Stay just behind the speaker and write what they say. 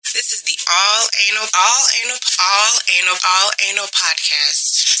This is the All Anal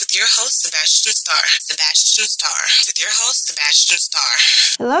podcast with your host, Sebastian Starr.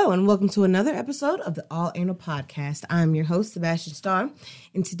 Hello, and welcome to another episode of the All Anal podcast. I'm your host, Sebastian Starr,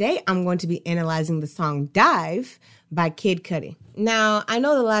 and today I'm going to be analyzing the song Dive by KidCudi. Now, I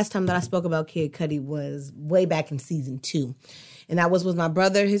know the last time that I spoke about KidCudi was way back in season 2. And that was with my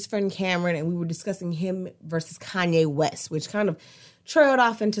brother, his friend Cameron, and we were discussing him versus Kanye West, which kind of trailed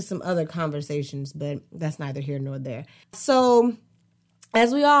off into some other conversations, but that's neither here nor there. So,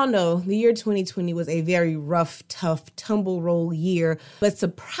 as we all know, the year 2020 was a very rough, tough, tumble roll year, but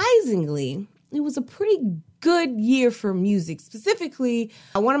surprisingly, it was a pretty good year for music. Specifically,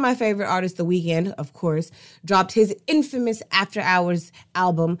 one of my favorite artists, The Weeknd, of course, dropped his infamous After Hours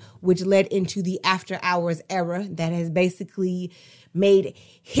album, which led into the After Hours era that has basically made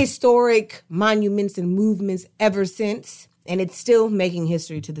historic monuments and movements ever since. And it's still making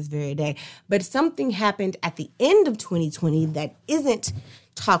history to this very day. But something happened at the end of 2020 that isn't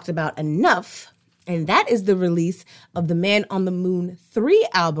talked about enough. And that is the release of the Man on the Moon 3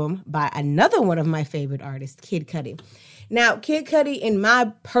 album by another one of my favorite artists, KidCudi. Now, KidCudi, in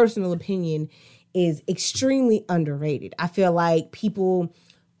my personal opinion, is extremely underrated. I feel like people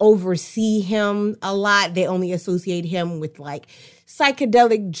oversee him a lot. They only associate him with like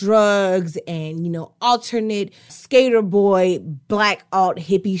psychedelic drugs and, alternate skater boy, black alt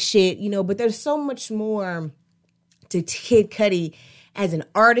hippie shit, but there's so much more to Kid Cudi as an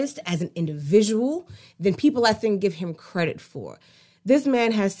artist, as an individual, than people I think give him credit for. This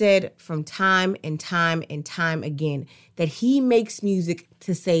man has said from time and time and time again that he makes music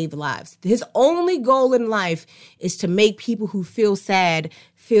to save lives. His only goal in life is to make people who feel sad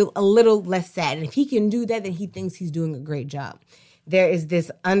feel a little less sad. And if he can do that, then he thinks he's doing a great job. There is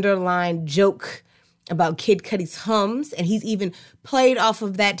this underlying joke about Kid Cudi's hums, and he's even played off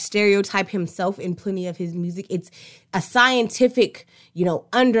of that stereotype himself in plenty of his music. It's a scientific,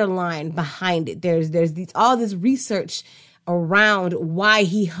 underline behind it. There's all this research around why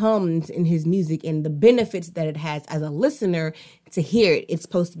he hums in his music and the benefits that it has as a listener to hear it. It's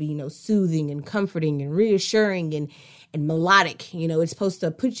supposed to be, soothing and comforting and reassuring and melodic. It's supposed to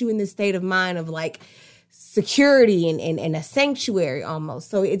put you in this state of mind of like security and a sanctuary almost.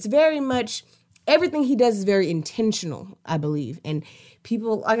 So it's very much, everything he does is very intentional, I believe. And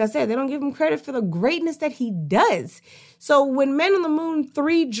people, like I said, they don't give him credit for the greatness that he does. So when Man on the Moon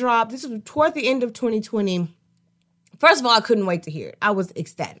 3 dropped, this was toward the end of 2020. First of all, I couldn't wait to hear it. I was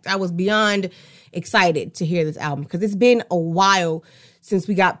ecstatic. I was beyond excited to hear this album because it's been a while since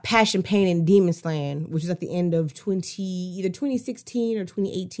we got Passion, Pain, and Demon Land, which is at the end of either 2016 or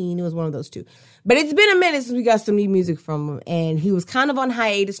 2018. It was one of those two. But it's been a minute since we got some new music from him, and he was kind of on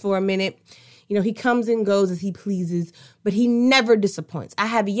hiatus for a minute. He comes and goes as he pleases, but he never disappoints. I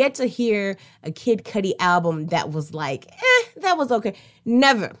have yet to hear a Kid Cudi album that was like, that was okay.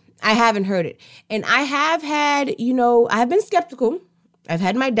 Never. I haven't heard it. And I have had, I've been skeptical. I've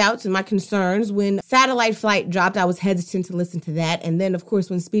had my doubts and my concerns. When Satellite Flight dropped, I was hesitant to listen to that. And then, of course,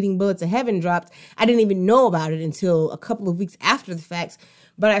 when Speeding Bullets to Heaven dropped, I didn't even know about it until a couple of weeks after the fact.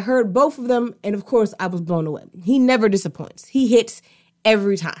 But I heard both of them, and of course, I was blown away. He never disappoints. He hits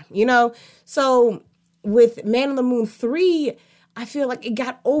every time, So with Man on the Moon 3, I feel like it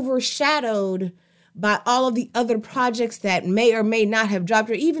got overshadowed by all of the other projects that may or may not have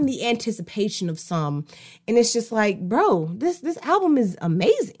dropped, or even the anticipation of some. And it's just like, bro, this album is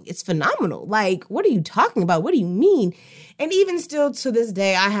amazing. It's phenomenal. Like, what are you talking about? What do you mean? And even still to this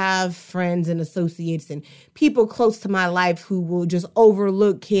day, I have friends and associates and people close to my life who will just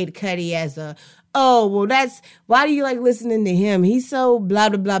overlook Kid Cudi as why do you like listening to him? He's so blah,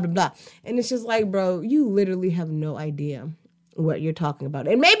 blah, blah, blah, blah. And it's just like, bro, you literally have no idea what you're talking about.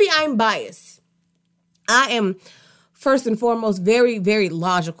 And maybe I'm biased. I am, first and foremost, very, very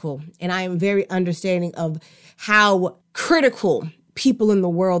logical, and I am very understanding of how critical people in the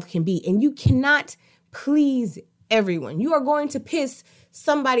world can be. And you cannot please everyone. You are going to piss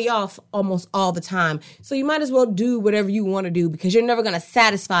somebody off almost all the time. So you might as well do whatever you want to do because you're never going to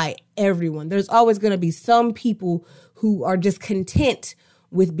satisfy everyone. There's always going to be some people who are just content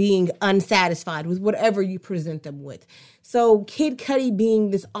with being unsatisfied with whatever you present them with. So Kid Cudi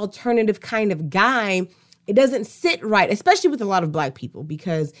being this alternative kind of guy, it doesn't sit right, especially with a lot of Black people,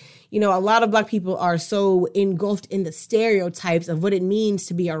 because, a lot of Black people are so engulfed in the stereotypes of what it means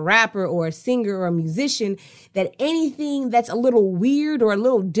to be a rapper or a singer or a musician that anything that's a little weird or a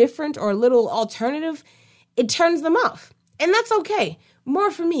little different or a little alternative, it turns them off. And that's okay. More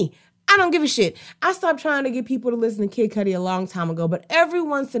for me. I don't give a shit. I stopped trying to get people to listen to Kid Cudi a long time ago, but every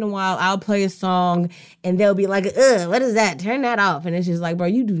once in a while I'll play a song and they'll be like, what is that? Turn that off. And it's just like, bro,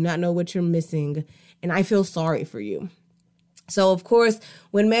 you do not know what you're missing. And I feel sorry for you. So, of course,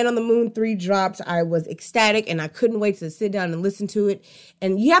 when Man on the Moon 3 dropped, I was ecstatic and I couldn't wait to sit down and listen to it.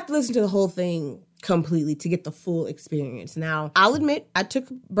 And you have to listen to the whole thing completely to get the full experience. Now, I'll admit, I took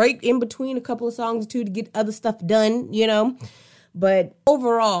a break in between a couple of songs or two to get other stuff done, you know. But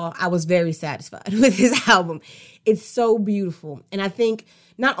overall, I was very satisfied with his album. It's so beautiful. And I think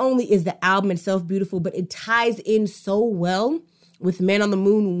not only is the album itself beautiful, but it ties in so well with Man on the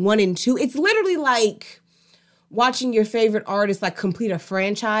Moon 1 and 2. It's literally like watching your favorite artist like complete a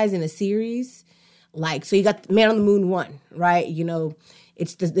franchise in a series. Like, so you got Man on the Moon 1, right? You know,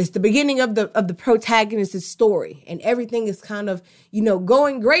 it's the beginning of the protagonist's story, and everything is kind of, you know,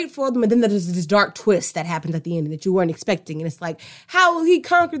 going great for them, and then there's this dark twist that happens at the end that you weren't expecting, and it's like, how will he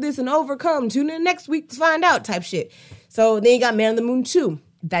conquer this and overcome? Tune in next week to find out type shit. So then you got Man on the Moon 2.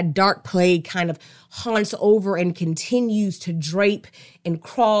 That dark plague kind of haunts over and continues to drape and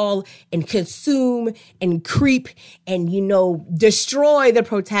crawl and consume and creep and, you know, destroy the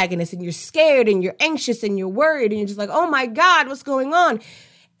protagonist. And you're scared and you're anxious and you're worried and you're just like, oh my God, what's going on?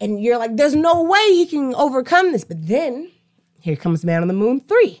 And you're like, there's no way he can overcome this. But then here comes Man on the Moon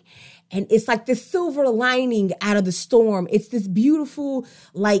 3. And it's like this silver lining out of the storm. It's this beautiful,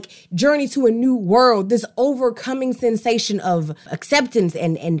 like, journey to a new world, this overcoming sensation of acceptance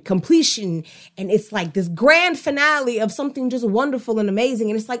and completion. And it's like this grand finale of something just wonderful and amazing.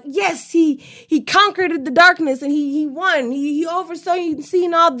 And it's like, yes, he conquered the darkness and he won. He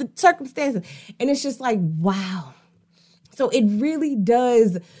overseen all the circumstances. And it's just like, wow. So it really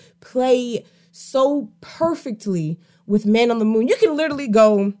does play so perfectly with Man on the Moon. You can literally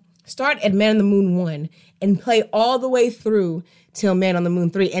go start at Man on the Moon 1 and play all the way through till Man on the Moon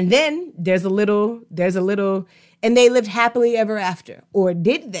 3. And then there's a little, and they lived happily ever after. Or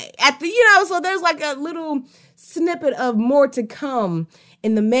did they? So there's like a little snippet of more to come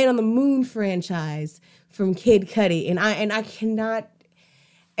in the Man on the Moon franchise from Kid Cudi. And I cannot,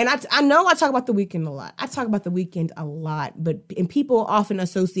 and I know I talk about The Weeknd a lot. I talk about The Weeknd a lot, and people often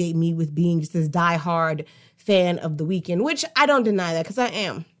associate me with being just this diehard fan of The Weeknd, which I don't deny that because I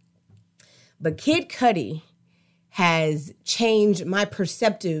am. But Kid Cudi has changed my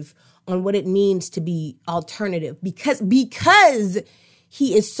perspective on what it means to be alternative because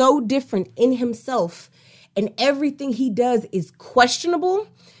he is so different in himself and everything he does is questionable,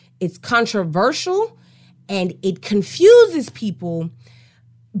 it's controversial, and it confuses people.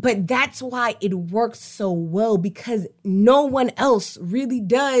 But that's why it works so well because no one else really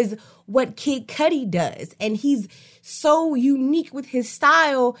does what Kid Cudi does. And he's so unique with his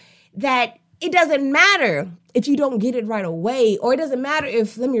style that it doesn't matter if you don't get it right away, or it doesn't matter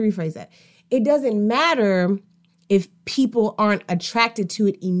if, let me rephrase that. It doesn't matter if people aren't attracted to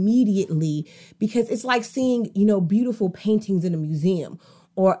it immediately because it's like seeing, you know, beautiful paintings in a museum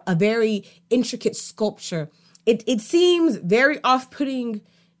or a very intricate sculpture. It seems very off-putting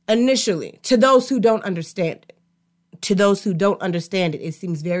initially to those who don't understand it. To those who don't understand it, it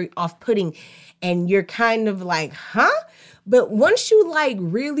seems very off-putting and you're kind of like, huh? But once you like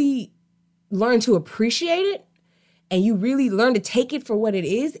really learn to appreciate it and you really learn to take it for what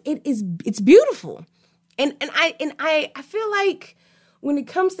it's beautiful. And I feel like when it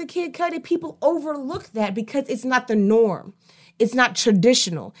comes to Kid Cudi, people overlook that because it's not the norm. It's not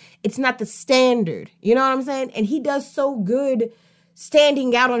traditional. It's not the standard. You know what I'm saying? And he does so good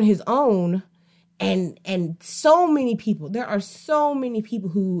standing out on his own. And so many people, there are so many people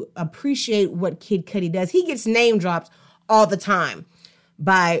who appreciate what Kid Cudi does. He gets name dropped all the time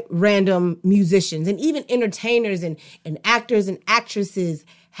by random musicians, and even entertainers and actors and actresses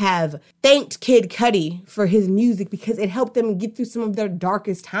have thanked Kid Cudi for his music because it helped them get through some of their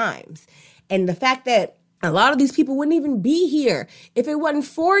darkest times. And the fact that a lot of these people wouldn't even be here if it wasn't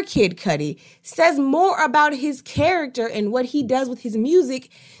for Kid Cudi says more about his character and what he does with his music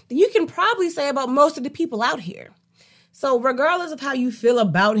than you can probably say about most of the people out here. So regardless of how you feel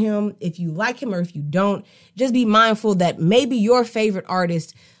about him, if you like him or if you don't, just be mindful that maybe your favorite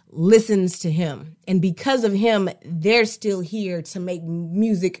artist listens to him. And because of him, they're still here to make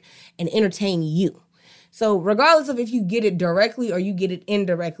music and entertain you. So regardless of if you get it directly or you get it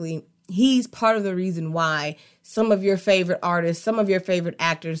indirectly, he's part of the reason why some of your favorite artists, some of your favorite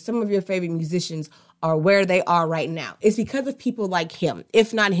actors, some of your favorite musicians are where they are right now. It's because of people like him,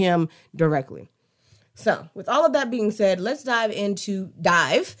 if not him directly. So with all of that being said, let's dive into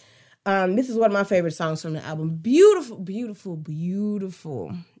Dive. This is one of my favorite songs from the album. Beautiful, beautiful,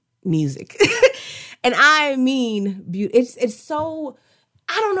 beautiful music. And I mean, it's so,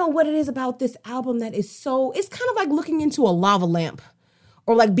 I don't know what it is about this album that is so, it's kind of like looking into a lava lamp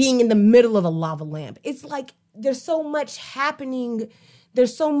or like being in the middle of a lava lamp. It's like there's so much happening.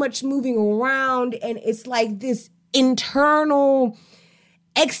 There's so much moving around, and it's like this internal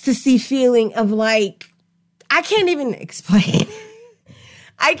ecstasy feeling of like, I can't even explain.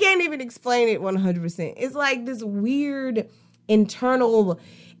 I can't even explain it 100%. It's like this weird internal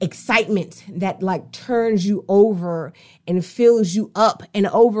excitement that like turns you over and fills you up and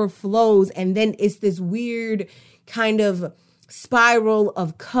overflows. And then it's this weird kind of spiral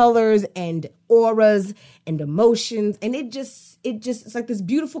of colors and auras and emotions. And it's like this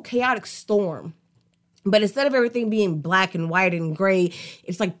beautiful chaotic storm. But instead of everything being black and white and gray,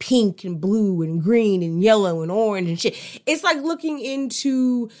 it's like pink and blue and green and yellow and orange and shit. It's like looking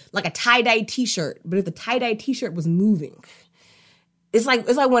into like a tie-dye t-shirt, but if the tie-dye t-shirt was moving. It's like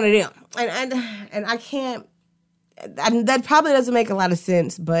one of them. And I can't, that probably doesn't make a lot of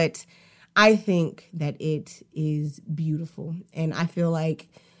sense, but I think that it is beautiful. And I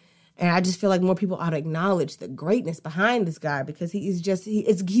just feel like more people ought to acknowledge the greatness behind this guy, because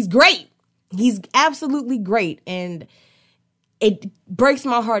he's great. He's absolutely great, and it breaks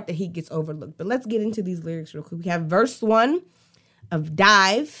my heart that he gets overlooked. But let's get into these lyrics real quick. We have verse 1 of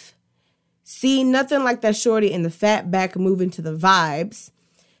Dive. See nothing like that shorty in the fat back moving to the vibes.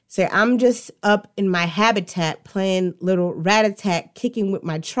 Say, I'm just up in my habitat playing little rat-a-tat, kicking with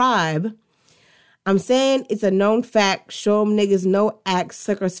my tribe. I'm saying it's a known fact. Show 'em niggas no act,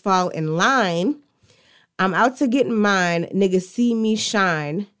 suckers fall in line. I'm out to get mine. Niggas see me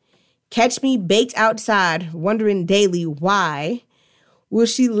shine. Catch me baked outside, wondering daily why. Will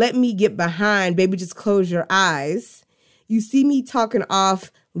she let me get behind? Baby, just close your eyes. You see me talking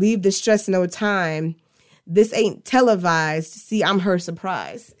off, leave the stress no time. This ain't televised. See, I'm her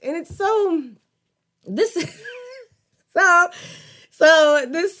surprise. And it's so this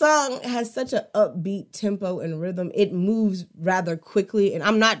song has such an upbeat tempo and rhythm. It moves rather quickly, and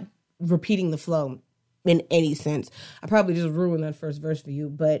I'm not repeating the flow in any sense. I probably just ruined that first verse for you,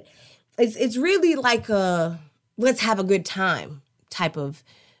 but it's really like a let's have a good time type of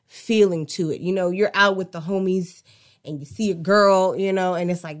feeling to it. You know, you're out with the homies and you see a girl, you know,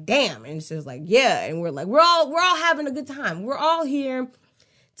 and it's like, damn. And it's just like, yeah. And we're all having a good time. We're all here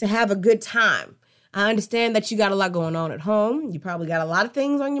to have a good time. I understand that you got a lot going on at home. You probably got a lot of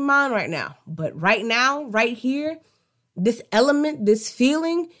things on your mind right now. But right now, right here, this element, this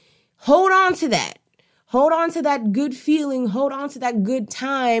feeling, hold on to that. Hold on to that good feeling. Hold on to that good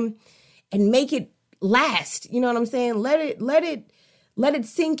time and make it last. You know what I'm saying? Let it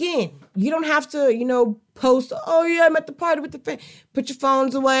sink in. You don't have to, you know, post, oh yeah, I'm at the party with the friend. Put your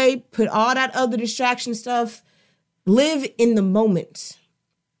phones away. Put all that other distraction stuff. Live in the moment.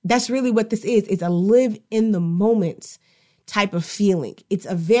 That's really what this is. It's a live in the moment type of feeling. It's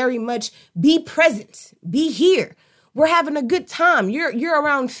a very much be present, be here. We're having a good time. You're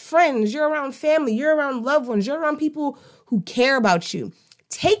around friends, you're around family, you're around loved ones, you're around people who care about you.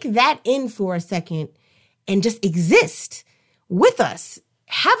 Take that in for a second and just exist with us.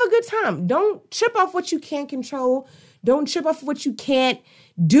 Have a good time. Don't trip off what you can't control. Don't trip off what you can't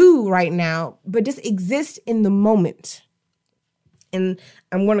do right now, but just exist in the moment. And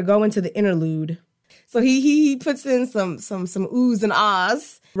I'm going to go into the interlude. So he puts in some oohs and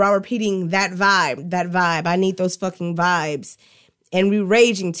ahs while repeating that vibe. I need those fucking vibes. And we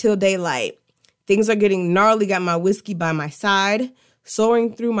raging till daylight. Things are getting gnarly, got my whiskey by my side,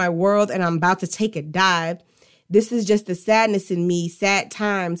 soaring through my world, and I'm about to take a dive. This is just the sadness in me, sad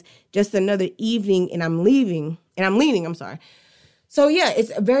times, just another evening, and I'm leaving. So yeah,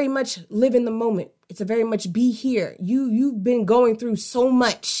 it's a very much live in the moment. It's a very much be here. You've been going through so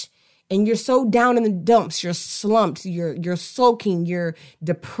much, and you're so down in the dumps. You're slumped. You're sulking. You're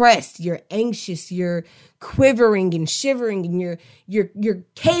depressed. You're anxious. You're quivering and shivering, and you're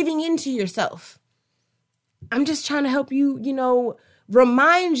caving into yourself. I'm just trying to help you, you know,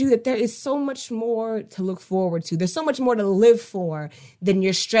 remind you that there is so much more to look forward to. There's so much more to live for than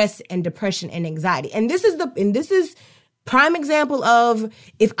your stress and depression and anxiety. And this is prime example of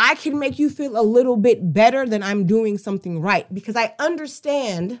if I can make you feel a little bit better, then I'm doing something right, because I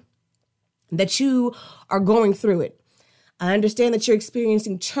understand that you are going through it. I understand that you're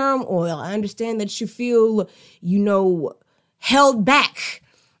experiencing turmoil. I understand that you feel, you know, held back.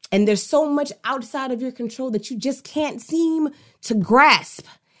 And there's so much outside of your control that you just can't seem to grasp.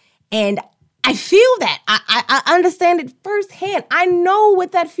 And I feel that. I understand it firsthand. I know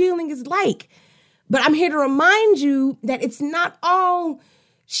what that feeling is like. But I'm here to remind you that it's not all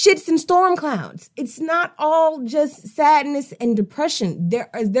shits and storm clouds. It's not all just sadness and depression.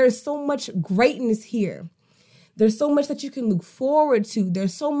 There's so much greatness here. There's so much that you can look forward to.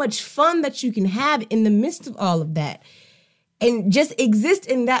 There's so much fun that you can have in the midst of all of that. And just exist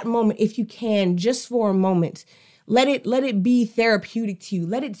in that moment if you can, just for a moment. Let it be therapeutic to you.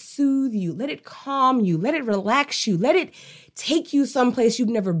 Let it soothe you. Let it calm you. Let it relax you. Let it take you someplace you've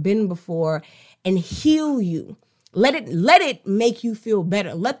never been before and heal you. Let it make you feel better.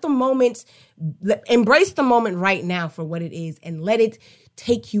 Embrace the moment right now for what it is and let it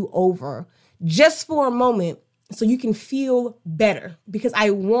take you over just for a moment so you can feel better, because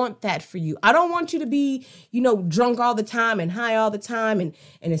I want that for you. I don't want you to be, drunk all the time and high all the time and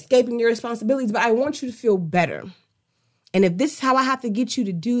escaping your responsibilities, but I want you to feel better. And if this is how I have to get you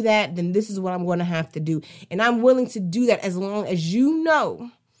to do that, then this is what I'm going to have to do. And I'm willing to do that as long as you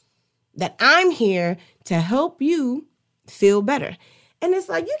know that I'm here to help you feel better. And it's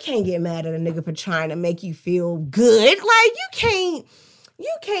like, you can't get mad at a nigga for trying to make you feel good. Like,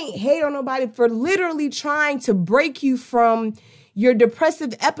 you can't hate on nobody for literally trying to break you from your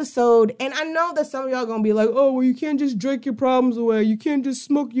depressive episode. And I know that some of y'all gonna be like, oh, well, you can't just drink your problems away. You can't just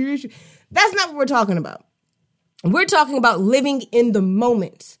smoke your issue. That's not what we're talking about. We're talking about living in the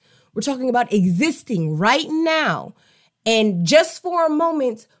moment. We're talking about existing right now. And just for a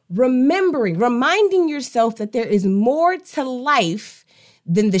moment, reminding yourself that there is more to life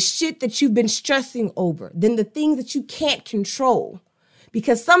than the shit that you've been stressing over, than the things that you can't control.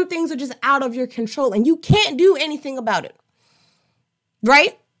 Because some things are just out of your control and you can't do anything about it.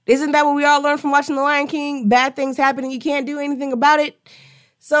 Right? Isn't that what we all learned from watching The Lion King? Bad things happen and you can't do anything about it.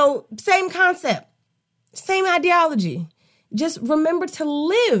 So same concept, same ideology. Just remember to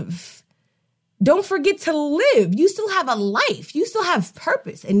live. Don't forget to live. You still have a life. You still have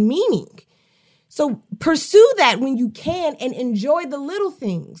purpose and meaning. So pursue that when you can and enjoy the little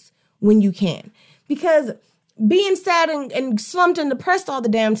things when you can. Because being sad and slumped and depressed all the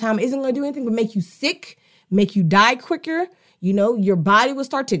damn time isn't going to do anything but make you sick, make you die quicker. Your body will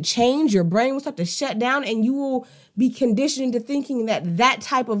start to change, your brain will start to shut down, and you will be conditioned into thinking that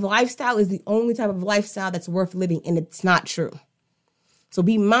type of lifestyle is the only type of lifestyle that's worth living, and it's not true. So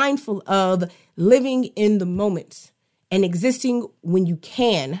be mindful of living in the moment and existing when you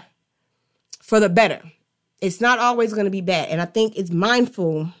can for the better. It's not always going to be bad, and I think it's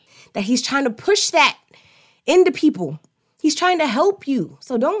mindful that he's trying to push that into people. He's trying to help you.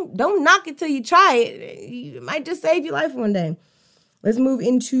 So don't knock it till you try it. You might just save your life one day. Let's move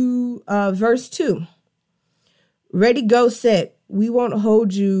into verse 2. Ready, go, set. We won't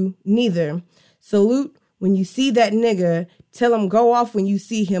hold you neither. Salute when you see that nigga. Tell him go off when you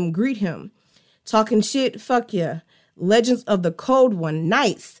see him. Greet him. Talking shit, fuck ya. Legends of the cold one.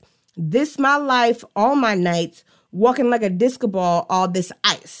 Nice. This my life, all my nights. Walking like a disco ball, all this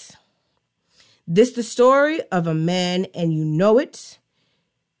ice. This the story of a man and you know it.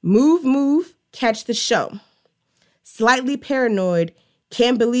 Move, move, catch the show. Slightly paranoid,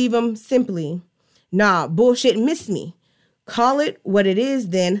 can't believe him simply. Nah, bullshit miss me. Call it what it is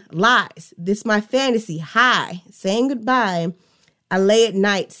then, lies. This my fantasy, high, saying goodbye. I lay at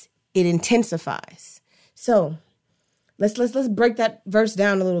nights, it intensifies. So let's break that verse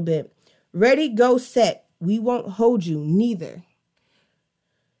down a little bit. Ready, go, set. We won't hold you neither.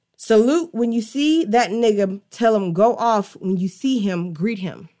 Salute when you see that nigga, tell him go off when you see him, greet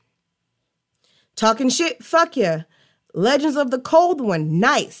him. Talking shit, fuck ya. Legends of the cold one,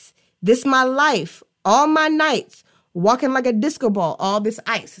 nice. This my life, all my nights. Walking like a disco ball, all this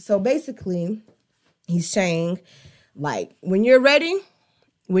ice. So basically, he's saying, like, when you're ready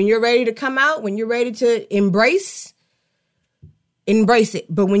to come out, when you're ready to embrace it.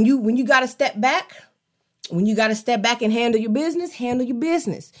 But when you got to step back, when you got to step back and handle your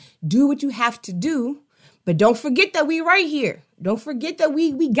business. Do what you have to do, but don't forget that we right here. Don't forget that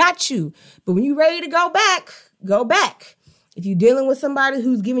we got you. But when you're ready to go back, go back. If you're dealing with somebody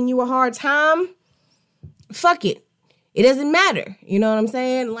who's giving you a hard time, fuck it. It doesn't matter. You know what I'm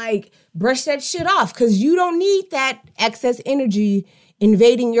saying? Like, brush that shit off because you don't need that excess energy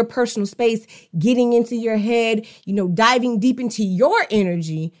invading your personal space, getting into your head, diving deep into your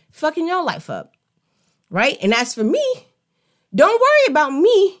energy, fucking your life up. Right? And as for me, don't worry about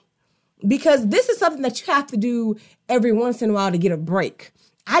me because this is something that you have to do every once in a while to get a break.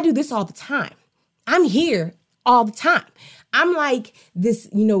 I do this all the time. I'm here all the time. I'm like this,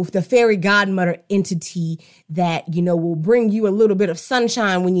 the fairy godmother entity that, will bring you a little bit of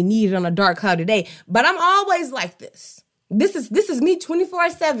sunshine when you need it on a dark, cloudy day. But I'm always like this. This is me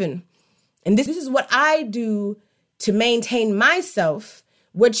 24/7. And this is what I do to maintain myself.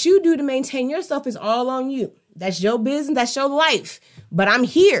 What you do to maintain yourself is all on you. That's your business. That's your life. But I'm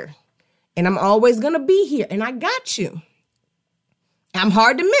here and I'm always going to be here and I got you. I'm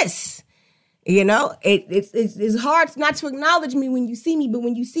hard to miss. You know, it's hard not to acknowledge me when you see me, but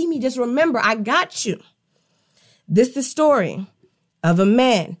when you see me, just remember, I got you. This is the story of a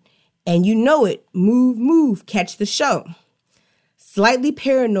man, and you know it. Move, move, catch the show. Slightly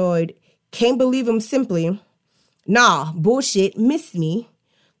paranoid, can't believe him simply. Nah, bullshit, miss me.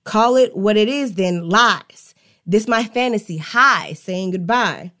 Call it what it is then, lies. This my fantasy, high, saying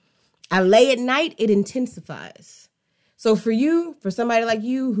goodbye. I lay at night, it intensifies. So for you, for somebody like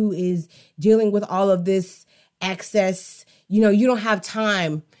you who is dealing with all of this excess, you don't have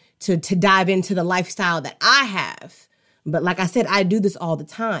time to dive into the lifestyle that I have. But like I said, I do this all the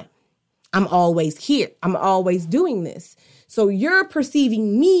time. I'm always here. I'm always doing this. So you're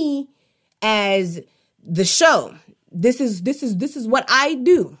perceiving me as the show. This is what I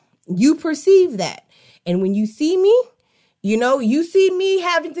do. You perceive that. And when you see me, you see me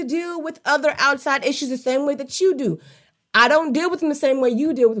having to deal with other outside issues the same way that you do. I don't deal with them the same way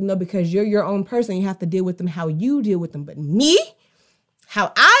you deal with them, though, because you're your own person. You have to deal with them how you deal with them. But me,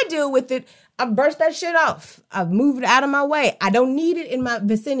 how I deal with it, I burst that shit off. I've moved it out of my way. I don't need it in my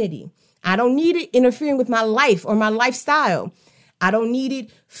vicinity. I don't need it interfering with my life or my lifestyle. I don't need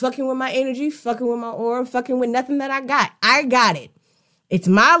it fucking with my energy, fucking with my aura, fucking with nothing that I got. I got it. It's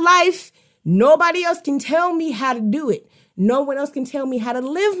my life. Nobody else can tell me how to do it. No one else can tell me how to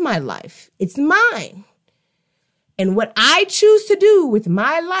live my life. It's mine. And what I choose to do with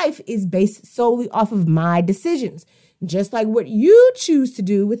my life is based solely off of my decisions. Just like what you choose to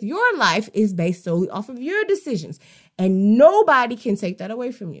do with your life is based solely off of your decisions. And nobody can take that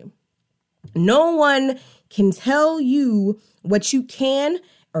away from you. No one can tell you what you can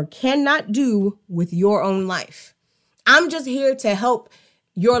or cannot do with your own life. I'm just here to help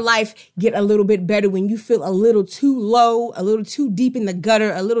your life get a little bit better when you feel a little too low, a little too deep in the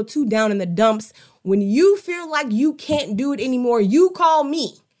gutter, a little too down in the dumps. When you feel like you can't do it anymore, you call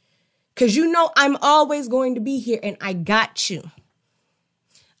me. Because I'm always going to be here and I got you.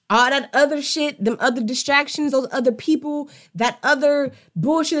 All that other shit, them other distractions, those other people, that other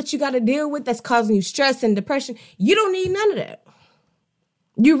bullshit that you got to deal with that's causing you stress and depression, you don't need none of that.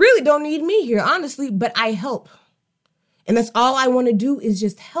 You really don't need me here, honestly, but I help. And that's all I want to do is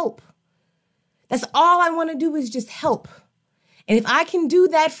just help. That's all I want to do is just help. And if I can do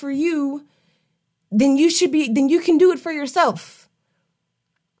that for you, then you can do it for yourself.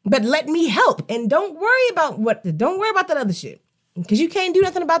 But let me help. And don't worry about that other shit. Because you can't do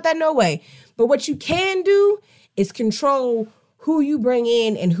nothing about that, no way. But what you can do is control who you bring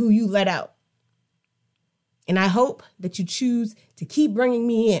in and who you let out. And I hope that you choose to keep bringing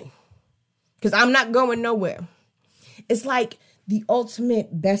me in. Because I'm not going nowhere. It's like the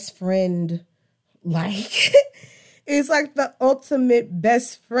ultimate best friend. It's like the ultimate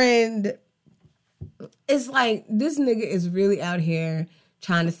best friend. It's like this nigga is really out here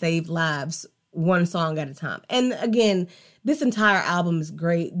trying to save lives one song at a time. And again, this entire album is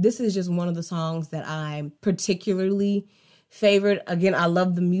great. This is just one of the songs that I particularly favored. Again, I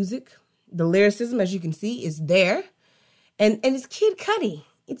love the music. The lyricism, as you can see, is there. And it's KidCudi.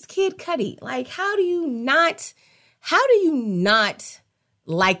 It's KidCudi. Like, how do you not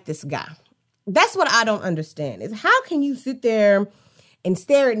like this guy? That's what I don't understand. Is how can you sit there and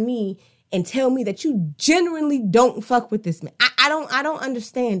stare at me and tell me that you genuinely don't fuck with this man? I don't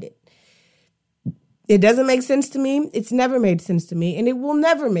understand it. It doesn't make sense to me. It's never made sense to me. And it will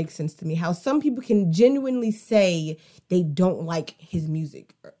never make sense to me how some people can genuinely say they don't like his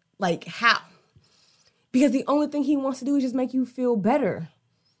music. Like, how? Because the only thing he wants to do is just make you feel better.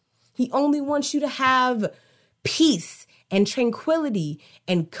 He only wants you to have peace and tranquility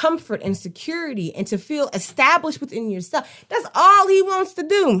and comfort and security and to feel established within yourself. That's all he wants to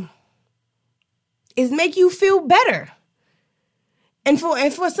do, is make you feel better. And for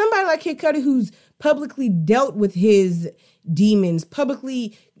somebody like KidCudi who's publicly dealt with his demons,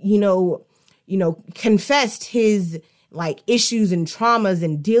 publicly, confessed his issues and traumas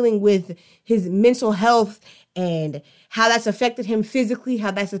and dealing with his mental health and how that's affected him physically,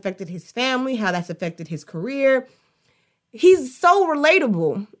 how that's affected his family, how that's affected his career. He's so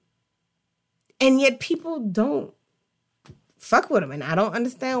relatable. And yet people don't fuck with him. And I don't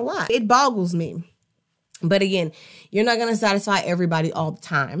understand why. It boggles me. But again, you're not going to satisfy everybody all the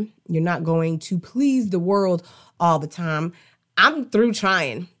time. You're not going to please the world all the time. I'm through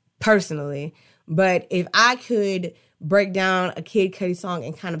trying, personally. But if I could break down a KidCudi song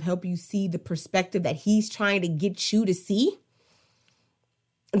and kind of help you see the perspective that he's trying to get you to see,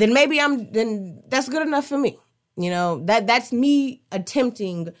 then then that's good enough for me. That's me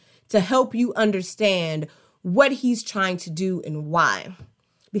attempting to help you understand what he's trying to do and why.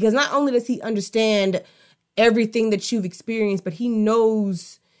 Because not only does he understand everything that you've experienced, but he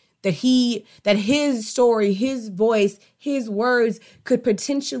knows that his story, his voice, his words could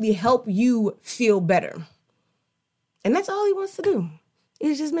potentially help you feel better. And that's all he wants to do,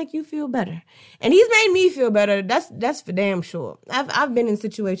 is just make you feel better. And he's made me feel better. That's for damn sure. I've been in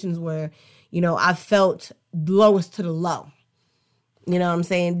situations where, I felt lowest to the low. You know what I'm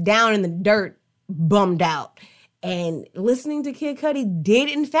saying? Down in the dirt, bummed out. And listening to Kid Cudi did,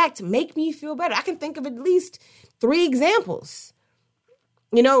 in fact, make me feel better. I can think of at least 3 examples,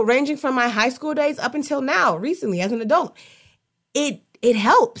 ranging from my high school days up until now, recently as an adult. It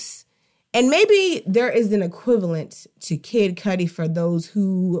helps. And maybe there is an equivalent to Kid Cudi for those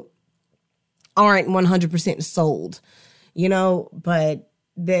who aren't 100% sold, but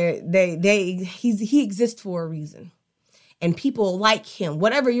he exists for a reason. And people like him,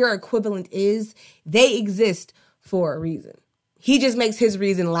 whatever your equivalent is, they exist for a reason. He just makes his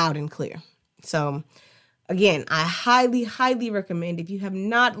reason loud and clear. So again, I highly, highly recommend, if you have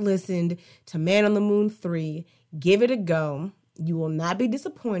not listened to Man on the Moon 3, give it a go. You will not be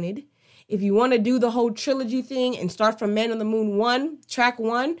disappointed. If you want to do the whole trilogy thing and start from Man on the Moon 1, track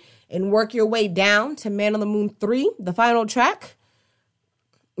 1, and work your way down to Man on the Moon 3, the final track,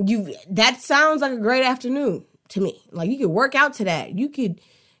 that sounds like a great afternoon to me. Like, you could work out to that. You could,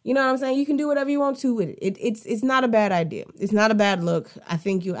 you know what I'm saying? You can do whatever you want to with it. It's not a bad idea. It's not a bad look. I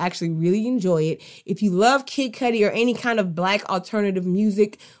think you'll actually really enjoy it. If you love Kid Cudi or any kind of Black alternative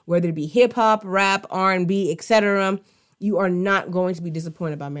music, whether it be hip hop, rap, R&B, etc., you are not going to be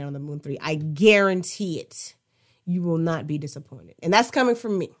disappointed by Man on the Moon 3. I guarantee it. You will not be disappointed. And that's coming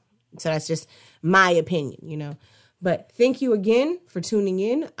from me. So that's just my opinion, But thank you again for tuning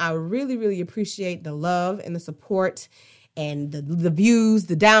in. I really, really appreciate the love and the support and the views,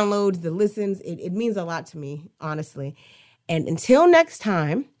 the downloads, the listens. It means a lot to me, honestly. And until next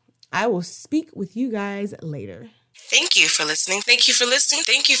time, I will speak with you guys later. Thank you for listening. Thank you for listening.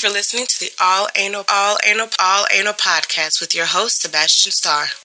 Thank you for listening to the All Anal Podcast with your host, Sebastian Starr.